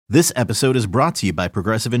This episode is brought to you by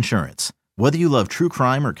Progressive Insurance. Whether you love true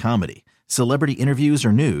crime or comedy, celebrity interviews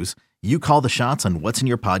or news, you call the shots on what's in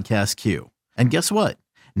your podcast queue. And guess what?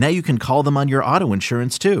 Now you can call them on your auto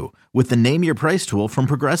insurance too with the Name Your Price tool from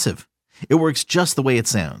Progressive. It works just the way it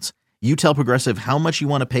sounds. You tell Progressive how much you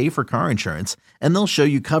want to pay for car insurance, and they'll show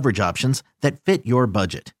you coverage options that fit your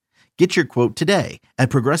budget. Get your quote today at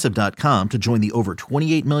Progressive.com to join the over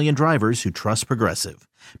 28 million drivers who trust Progressive.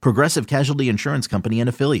 Progressive Casualty Insurance Company and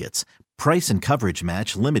Affiliates. Price and coverage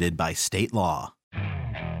match limited by state law.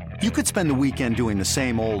 You could spend the weekend doing the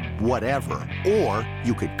same old whatever, or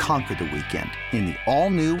you could conquer the weekend in the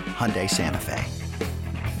all-new Hyundai Santa Fe.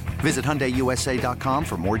 Visit HyundaiUSA.com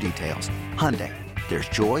for more details. Hyundai, there's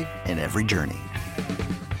joy in every journey.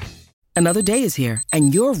 Another day is here,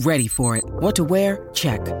 and you're ready for it. What to wear?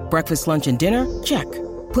 Check. Breakfast, lunch, and dinner? Check.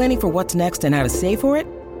 Planning for what's next and how to save for it?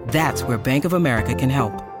 That's where Bank of America can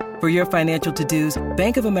help. For your financial to-dos,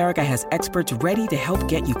 Bank of America has experts ready to help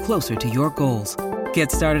get you closer to your goals.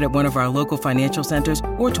 Get started at one of our local financial centers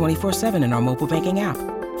or 24/7 in our mobile banking app.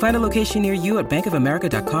 Find a location near you at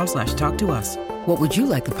bankofamerica.com/talktous. What would you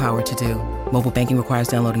like the power to do? Mobile banking requires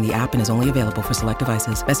downloading the app and is only available for select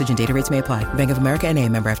devices. Message and data rates may apply. Bank of America N.A.,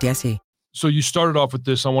 member FDIC. So you started off with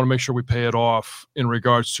this. I want to make sure we pay it off in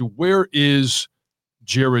regards to where is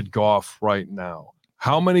Jared Goff right now?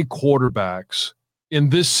 How many quarterbacks in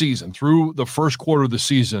this season, through the first quarter of the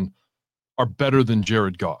season, are better than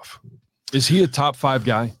Jared Goff? Is he a top 5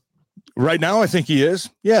 guy? Right now, I think he is.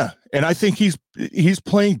 Yeah. And I think he's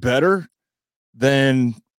playing better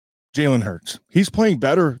than Jalen Hurts. He's playing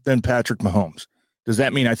better than Patrick Mahomes. Does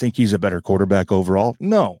that mean I think he's a better quarterback overall?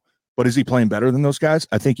 No. But is he playing better than those guys?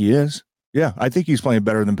 I think he is. Yeah, I think he's playing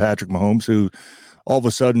better than Patrick Mahomes, who all of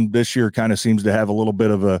a sudden this year kind of seems to have a little bit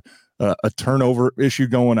of a turnover issue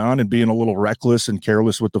going on and being a little reckless and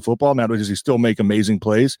careless with the football. Now, does he still make amazing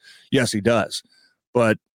plays? Yes, he does.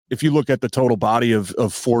 But if you look at the total body of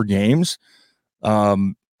 4 games,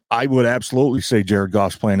 I would absolutely say Jared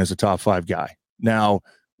Goff's playing as a top 5 guy. Now,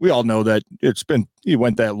 we all know that he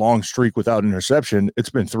went that long streak without interception. It's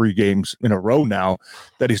been 3 games in a row now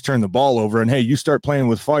that he's turned the ball over. And hey, you start playing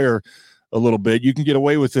with fire a little bit, you can get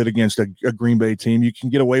away with it against a Green Bay team. You can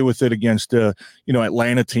get away with it against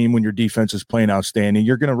Atlanta team when your defense is playing outstanding.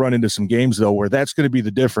 You're going to run into some games though where that's going to be the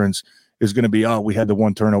difference. Is going to be, we had the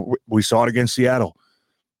one turnover. We saw it against Seattle.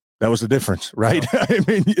 That was the difference, right? Yeah. I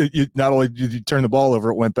mean, you not only did you turn the ball over,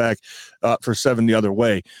 it went back for 7 the other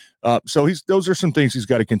way. So those are some things he's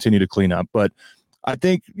got to continue to clean up. But I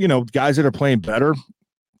think, guys that are playing better,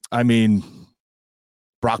 I mean,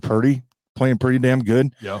 Brock Purdy playing pretty damn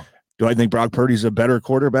good. Yeah. Do I think Brock Purdy's a better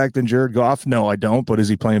quarterback than Jared Goff? No, I don't. But is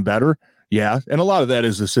he playing better? Yeah. And a lot of that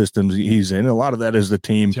is the systems he's in. A lot of that is the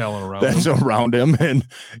team that's around him. And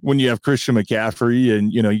when you have Christian McCaffrey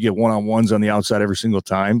and, you get one-on-ones on the outside every single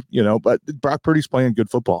time, but Brock Purdy's playing good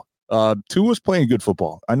football. Tua's playing good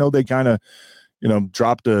football. I know they kind of,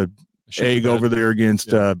 dropped a egg over there against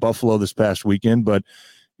Buffalo this past weekend, but,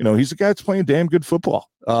 he's a guy that's playing damn good football.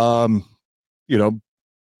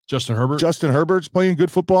 Justin Herbert's playing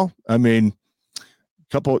good football. I mean,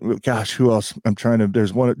 who else?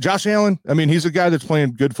 There's one, Josh Allen. I mean, he's a guy that's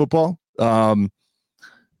playing good football.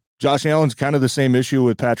 Josh Allen's kind of the same issue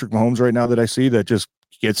with Patrick Mahomes right now that I see, that just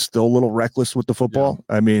gets still a little reckless with the football.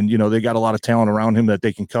 Yeah. I mean, they got a lot of talent around him that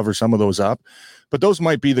they can cover some of those up, but those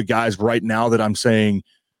might be the guys right now that I'm saying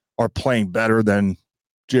are playing better than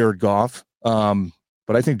Jared Goff. But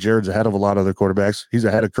I think Jared's ahead of a lot of other quarterbacks. He's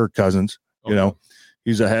ahead of Kirk Cousins,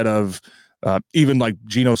 He's ahead of even like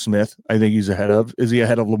Geno Smith. I think he's ahead of. Is he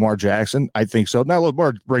ahead of Lamar Jackson? I think so. Now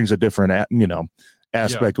Lamar brings a different,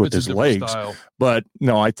 aspect with his legs. Style. But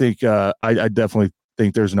no, I think I definitely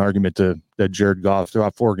think there's an argument that Jared Goff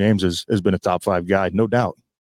throughout 4 games has been a top 5 guy, no doubt.